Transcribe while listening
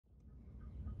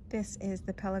This is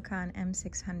the Pelikan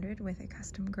m600 with a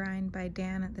custom grind by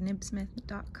Dan at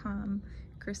thenibsmith.com,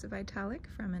 cursive italic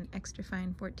from an extra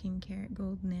fine 14 karat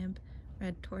gold nib,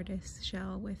 red tortoise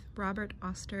shell with Robert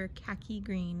Oster khaki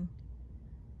green.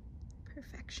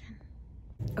 Perfection.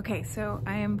 Okay, so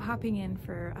I am popping in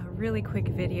for a really quick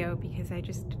video because I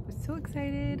just was so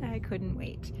excited I couldn't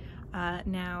wait.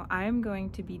 Now I'm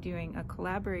going to be doing a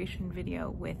collaboration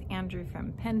video with Andrew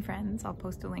from Pen Friends. I'll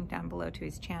post a link down below to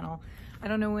his channel. I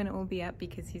don't know when it will be up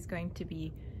because he's going to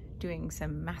be doing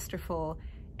some masterful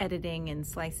editing and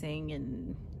slicing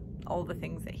and all the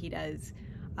things that he does.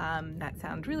 That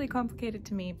sounds really complicated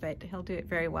to me, but he'll do it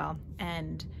very well.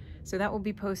 And so that will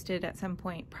be posted at some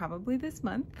point, probably this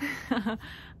month,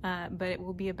 but it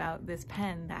will be about this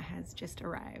pen that has just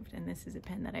arrived. And this is a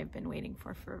pen that I've been waiting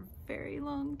for a very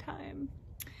long time.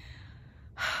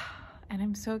 And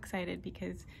I'm so excited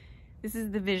because this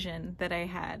is the vision that I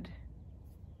had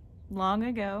long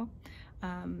ago.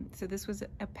 So this was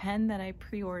a pen that I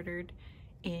pre-ordered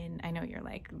in, I know you're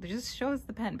like, just show us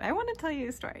the pen, but I want to tell you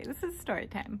a story. This is story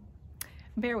time.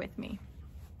 Bear with me.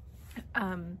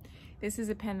 This is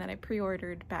a pen that I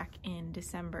pre-ordered back in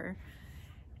December,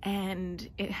 and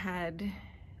it's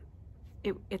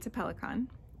a Pelikan,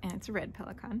 and it's a red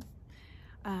Pelikan.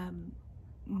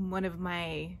 One of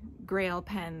my grail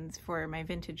pens for my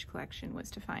vintage collection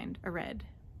was to find a red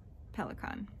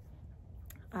Pelikan,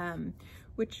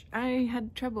 which I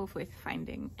had trouble with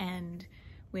finding. And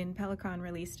when Pelikan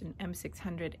released an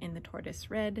M600 in the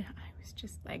tortoise red, I was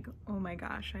just like, oh my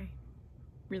gosh, I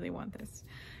really want this.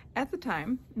 At the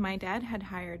time, my dad had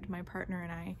hired my partner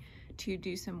and I to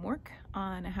do some work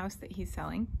on a house that he's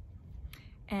selling,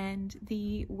 and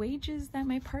the wages that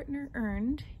my partner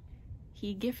earned,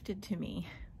 he gifted to me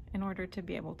in order to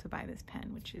be able to buy this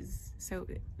pen, which is, so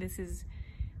this is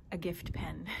a gift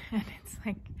pen, and it's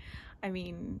like, I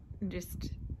mean,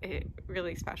 just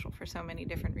really special for so many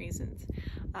different reasons.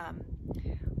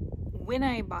 When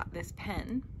I bought this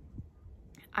pen,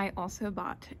 I also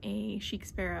bought a Chic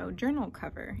Sparrow journal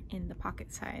cover in the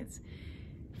pocket size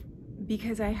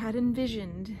because I had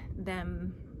envisioned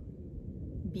them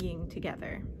being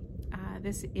together.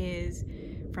 This is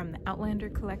from the Outlander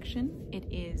collection. It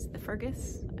is the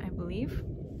Fergus, I believe.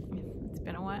 It's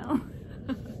been a while.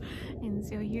 And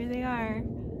so here they are.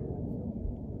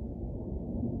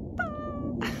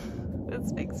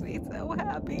 This makes me so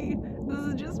happy. This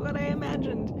is just what I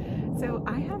imagined. So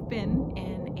I have been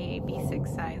in a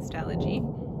B6 size stylogy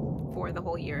for the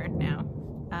whole year now,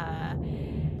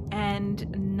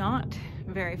 and not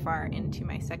very far into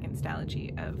my second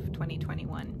stylogy of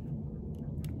 2021.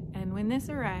 And when this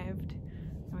arrived,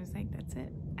 I was like, that's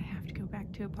it. I have to go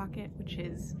back to a pocket, which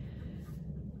is,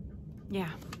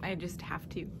 yeah, I just have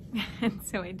to. And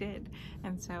so I did.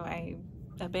 And so I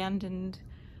abandoned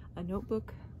a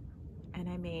notebook and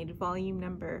I made volume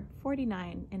number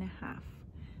 49.5.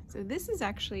 So this is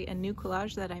actually a new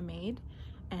collage that I made,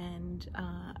 and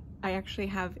I actually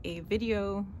have a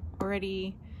video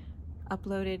already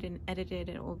uploaded and edited.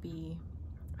 It will be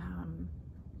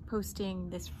posting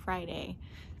this Friday,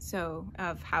 so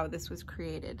of how this was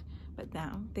created. But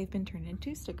now they've been turned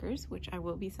into stickers, which I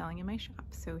will be selling in my shop.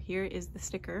 So here is the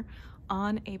sticker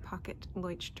on a pocket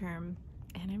Leuchtturm,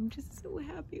 and I'm just so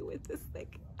happy with this thing.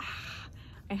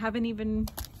 I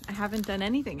haven't done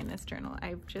anything in this journal.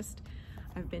 I've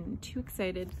been too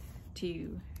excited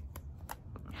to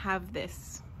have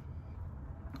this.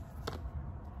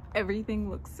 Everything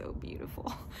looks so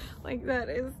beautiful. Like that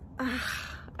is,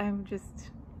 I'm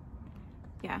just,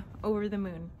 yeah, over the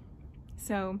moon.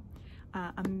 So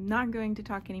I'm not going to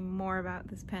talk any more about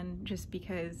this pen just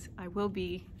because I will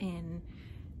be in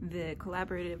the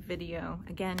collaborative video.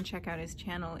 Again, check out his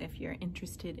channel if you're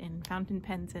interested in fountain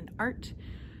pens and art.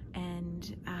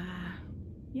 And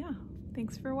yeah,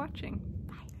 thanks for watching.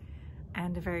 Bye.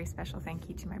 And a very special thank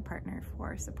you to my partner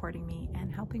for supporting me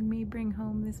and helping me bring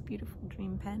home this beautiful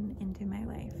dream pen into my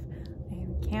life.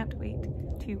 I can't wait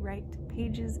to write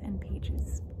pages and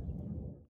pages.